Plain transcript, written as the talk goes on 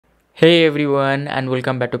Hey everyone and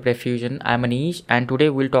welcome back to Prefusion. I'm Anish and today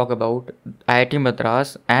we'll talk about IIT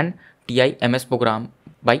Madras and TI MS program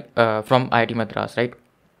by from IIT Madras, right?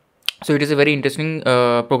 So it is a very interesting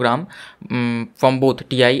program from both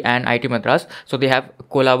TI and IIT Madras. So they have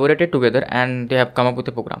collaborated together and they have come up with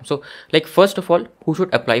a program. So like first of all, who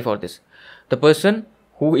should apply for this? The person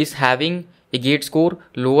who is having a gate score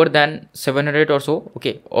lower than 700 or so,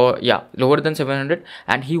 okay, or yeah, lower than 700,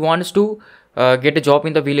 and he wants to get a job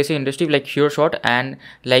in the VLSI industry like sure shot, and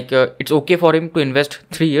like it's okay for him to invest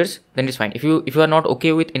 3 years, then it's fine. If you are not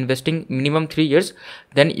okay with investing minimum 3 years,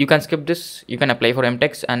 then you can skip this. You can apply for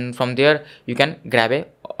MTechs and from there you can grab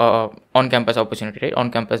a on campus opportunity, right?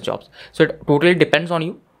 On campus jobs. So it totally depends on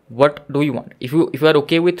you. What do you want? If you are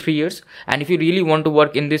okay with 3 years and if you really want to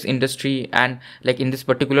work in this industry and like in this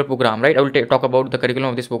particular program, right? I will talk about the curriculum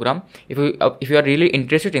of this program. If you are really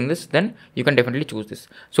interested in this, then you can definitely choose this.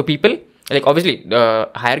 So people, like obviously the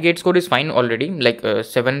higher gate score is fine already, like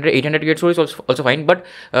 700 800 gate score is also fine, but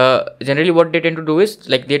generally what they tend to do is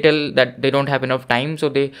like they tell that they don't have enough time, so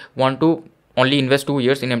they want to only invest 2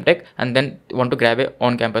 years in MTech and then want to grab a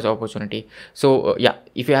on-campus opportunity. So yeah,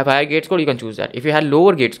 if you have higher gate score, you can choose that. If you have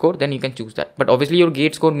lower gate score, then you can choose that. But obviously your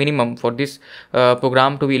gate score minimum for this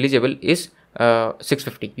program to be eligible is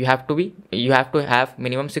 650. You have to have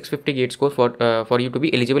minimum 650 gate score for you to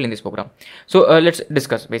be eligible in this program. So let's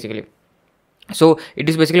discuss basically. So it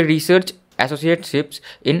is basically research associateships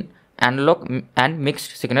in analog and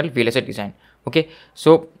mixed signal VLSI design. Okay,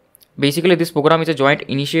 so basically this program is a joint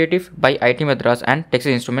initiative by IIT Madras and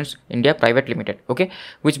Texas Instruments India Private Limited, okay,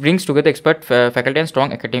 which brings together expert faculty and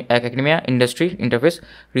strong academia industry interface.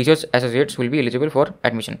 Research associates will be eligible for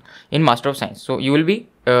admission in Master of Science. So you will be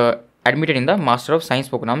admitted in the Master of Science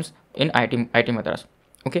programs in IIT Madras.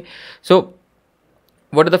 Okay, so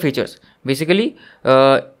what are the features? Basically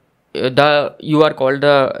you are called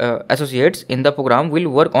the associates in the program will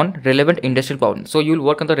work on relevant industrial problems. So you will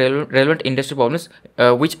work on the relevant industrial problems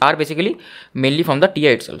which are basically mainly from the TI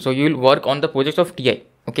itself. So you will work on the projects of TI,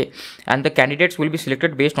 okay, and the candidates will be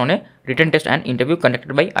selected based on a written test and interview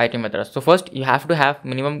conducted by IIT Madras. So first you have to have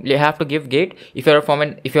minimum, you have to give gate. If you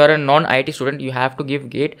are a non-IIT student, you have to give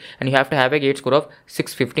gate and you have to have a gate score of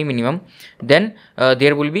 650 minimum. Then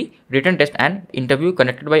there will be written test and interview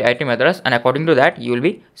conducted by IIT Madras, and according to that you will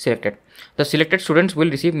be selected. The selected students will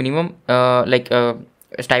receive minimum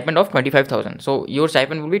a stipend of 25,000. So your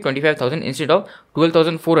stipend will be 25,000 instead of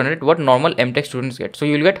 12,400 what normal MTech students get. So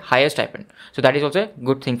you will get higher stipend. So that is also a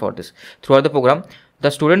good thing for this. Throughout the program,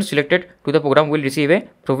 the students selected to the program will receive a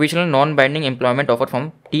provisional non-binding employment offer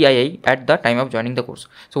from TII at the time of joining the course.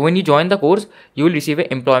 So when you join the course, you will receive an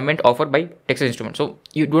employment offer by Texas Instruments. So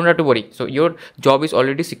you don't have to worry. So your job is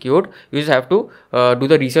already secured. You just have to do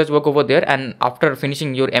the research work over there, and after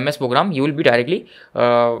finishing your MS program, you will be directly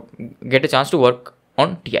get a chance to work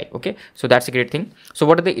on TI. Okay, so that's a great thing. So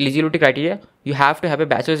what are the eligibility criteria? You have to have a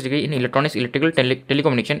bachelor's degree in electronics, electrical,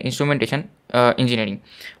 telecommunication, instrumentation engineering,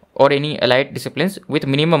 or any allied disciplines with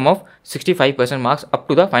minimum of 65% marks up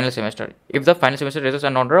to the final semester. If the final semester results are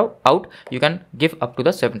not out, you can give up to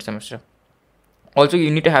the 7th semester. Also, you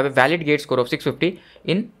need to have a valid gate score of 650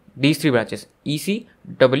 in these 3 branches: EC,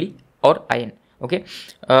 EE, or IN. Okay,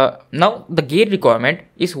 now the gate requirement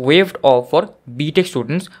is waived off for BTech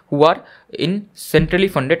students who are in centrally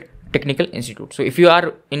funded technical institute. So if you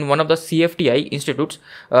are in one of the CFTI institutes,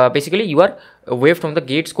 basically you are waived from the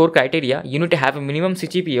gate score criteria. You need to have a minimum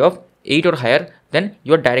CGPA of 8 or higher, then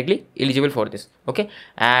you are directly eligible for this. Okay,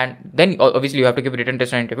 and then obviously you have to give written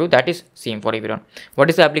test and interview. That is same for everyone. What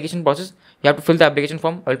is the application process? You have to fill the application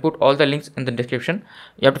form. I will put all the links in the description.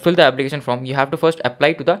 You have to fill the application form. You have to first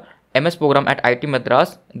apply to the MS program at IIT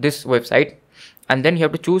Madras, this website, and then you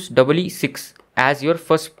have to choose EE6 as your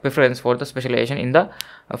first preference for the specialization in the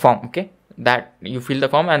form. Okay, that you fill the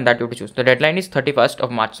form and that you have to choose. The deadline is 31st of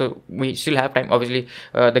March, so we still have time. Obviously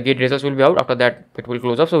the gate results will be out after that, it will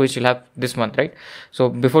close up, so we still have this month, right? So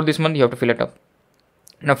before this month you have to fill it up.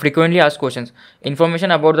 Now, frequently asked questions: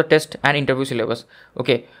 information about the test and interview syllabus,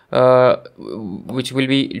 okay, which will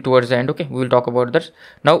be towards the end. Okay, we will talk about that.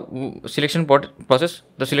 Now, selection process.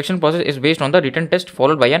 The selection process is based on the written test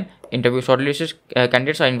followed by an interview. Shortlisted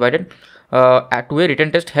candidates are invited to a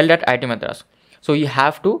written test held at IIT Madras. So you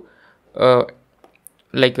have to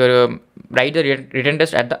write the written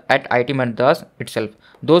test at IIT Madras itself.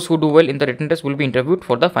 Those who do well in the written test will be interviewed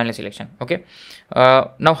for the final selection. Okay,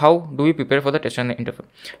 now how do we prepare for the test and the interview?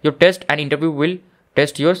 Your test and interview will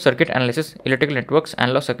test your circuit analysis, electrical networks,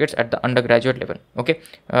 analog circuits at the undergraduate level. Okay,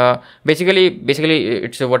 basically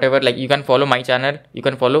it's whatever, like you can follow my channel, you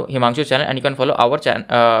can follow Himanshu's channel, and you can follow our channel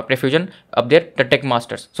Prefusion up there, the Tech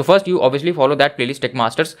Masters. So first you obviously follow that playlist, Tech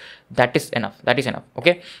Masters. That is enough.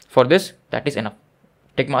 Okay, for this, that is enough.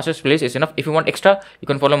 Tech Masters playlist is enough. If you want extra, you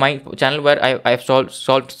can follow my channel where I have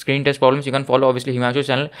solved screen test problems. You can follow obviously Himanshu's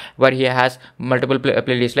channel where he has multiple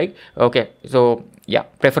playlists. Like, okay, so yeah,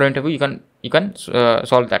 prefer interview, you can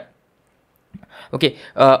solve that. Okay,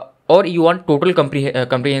 or you want total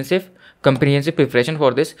comprehensive preparation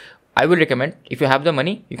for this, I will recommend, if you have the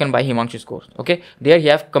money, you can buy Himanshu's course. Okay, there he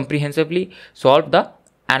have comprehensively solved the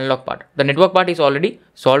analog part. The network part is already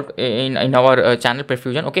solved in our channel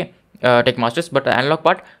Prefusion. Okay, Tech Masters, but the analog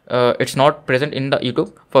part, it's not present in the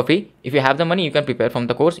YouTube for free. If you have the money, you can prepare from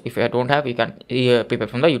the course. If you don't have, you can prepare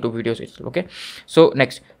from the YouTube videos itself. Okay, so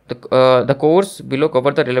next, the course below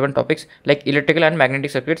cover the relevant topics like electrical and magnetic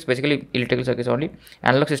circuits, basically electrical circuits only,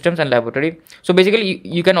 analog systems and laboratory. So basically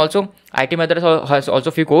you can also, IIT Madras has also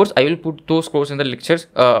few courses. I will put those courses in the lectures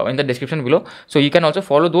in the description below, so you can also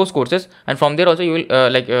follow those courses, and from there also you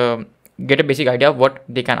will get a basic idea of what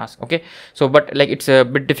they can ask. Okay, so but like it's a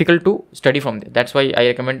bit difficult to study from there. That's why I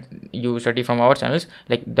recommend you study from our channels,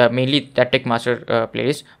 like the mainly that Tech Master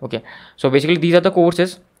playlist. Okay, so basically these are the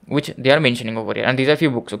courses which they are mentioning over here, and these are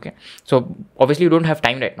few books. Okay, so obviously you don't have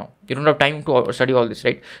time right now, you don't have time to study all this,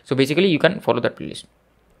 right? So basically you can follow that playlist.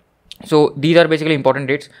 So these are basically important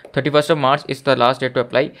dates. 31st of March is the last date to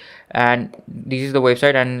apply, and this is the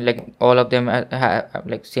website, and like all of them have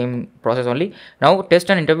like same process only. Now test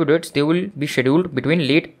and interview dates, they will be scheduled between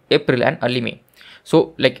late April and early May.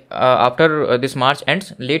 So like after this March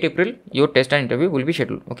ends, late April, your test and interview will be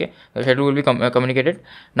scheduled. Okay, the schedule will be communicated.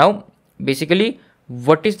 Now basically,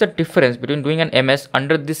 what is the difference between doing an MS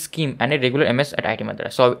under this scheme and a regular MS at IIT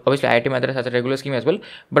Madras? So obviously IIT Madras has a regular scheme as well,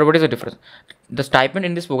 but what is the difference? The stipend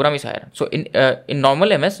in this program is higher. So in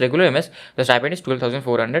normal MS, regular MS, the stipend is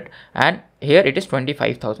 12,400, and here it is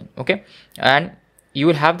 25,000. Okay, and you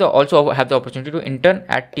will have also have the opportunity to intern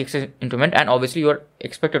at Texas Instrument, and obviously you are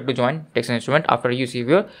expected to join Texas Instrument after you receive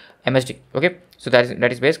your MSD. Okay, so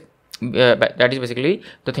that is basically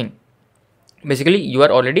the thing. Basically you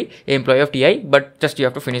are already an employee of TI, but just you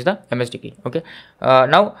have to finish the MS degree. Okay,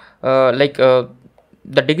 now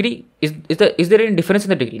the degree is there any difference in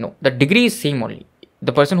the degree? No, the degree is same only.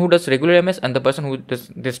 The person who does regular MS and the person who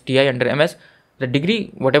does this TI under MS, the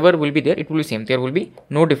degree whatever will be there, it will be same. There will be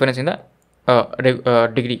no difference in the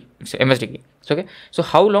degree. It's MS degree. So okay, so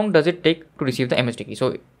how long does it take to receive the MS degree?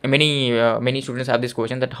 So many students have this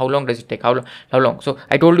question, that how long does it take, how long? So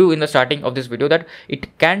I told you in the starting of this video that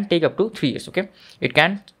it can take up to 3 years. Okay, it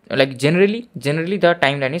can, like generally the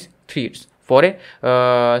timeline is 3 years for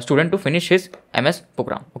a student to finish his MS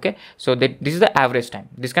program. Okay, so this is the average time.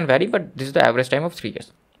 This can vary, but this is the average time of 3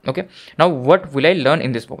 years. Okay, now what will I learn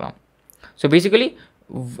in this program? So basically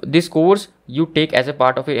this course you take as a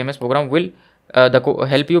part of your MS program will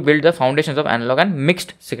help you build the foundations of analog and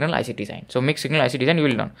mixed signal IC design. So mixed signal IC design you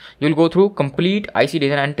will learn. You will go through complete IC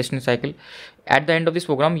design and testing cycle. At the end of this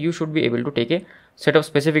program, you should be able to take a set of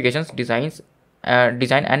specifications, design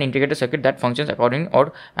and integrate a circuit that functions according,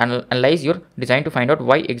 or analyze your design to find out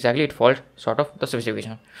why exactly it falls short of the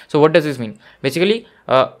specification. So what does this mean? Basically,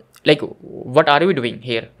 like what are we doing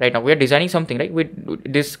here right now? We are designing something, right?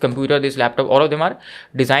 With this computer, this laptop, all of them are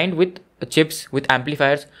designed with chips, with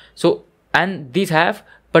amplifiers. So and these have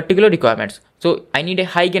particular requirements. So I need a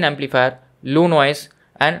high gain amplifier, low noise,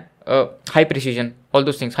 and high precision, all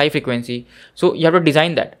those things, high frequency. So you have to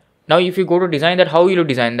design that. Now if you go to design that, how will you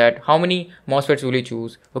design that? How many MOSFETs will you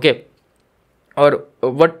choose? Okay, or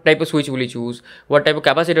what type of switch will you choose, what type of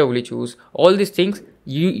capacitor will you choose? All these things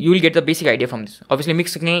you will get the basic idea from this. Obviously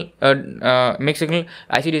mixed signal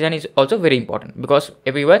IC design is also very important, because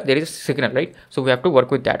everywhere there is a signal, right? So we have to work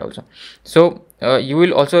with that also. So you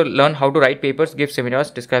will also learn how to write papers, give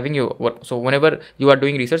seminars describing your work. So whenever you are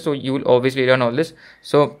doing research, so you will obviously learn all this.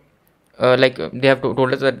 So like they have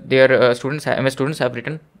told us that their MS students have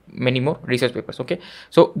written many more research papers. Okay,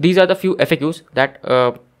 so these are the few FAQs that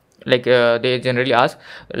they generally ask,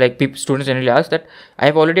 students generally ask that I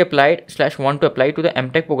have already applied / want to apply to the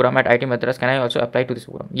MTech program at IIT Madras. Can I also apply to this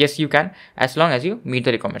program? Yes, you can, as long as you meet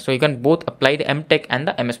the requirements. So you can both apply the MTech and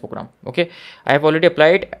the MS program. Okay, I have already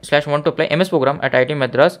applied / want to apply MS program at IIT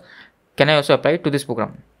Madras. Can I also apply to this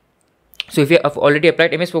program? So if you have already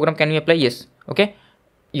applied MS program, can you apply? Yes. Okay,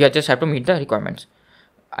 you just have to meet the requirements.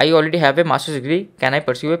 I already have a master's degree. Can I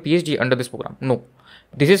pursue a PhD under this program? No.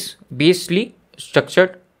 This is basically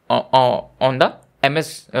structured on the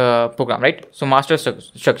MS program, right? So master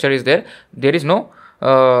structure is there. There is no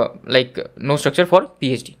like no structure for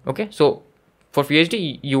PhD. Okay, so for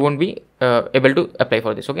PhD you won't be able to apply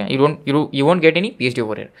for this. Okay, you won't get any PhD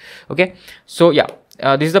over here. Okay, so yeah,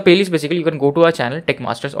 this is the playlist. Basically you can go to our channel Tech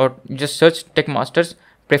Masters, or just search Tech Masters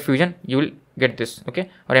Prep Fusion, you will get this. Okay,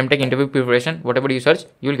 or MTech interview preparation, whatever you search,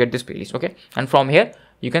 you will get this playlist. Okay, and from here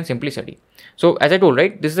you can simply study. So as I told,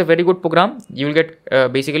 right, this is a very good program. You will get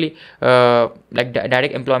basically like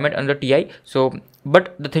direct employment under TI. So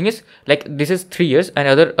but the thing is, like, this is 3 years, and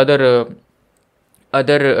other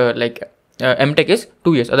like MTech is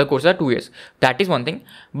 2 years, other courses are 2 years. That is one thing.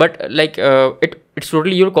 But like it's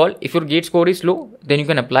totally your call. If your gate score is low, then you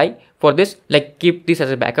can apply for this. Like, keep this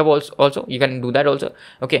as a backup also you can do that also.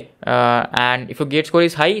 Okay, and if your gate score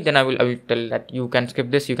is high, then I will tell that you can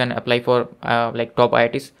skip this. You can apply for like top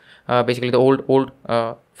IITs, basically the old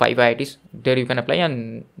 5 IITs. There you can apply,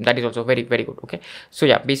 and that is also very, very good. Okay, so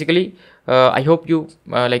yeah, basically I hope you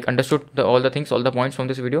like understood all the things, all the points from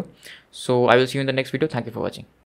this video. So I will see you in the next video. Thank you for watching.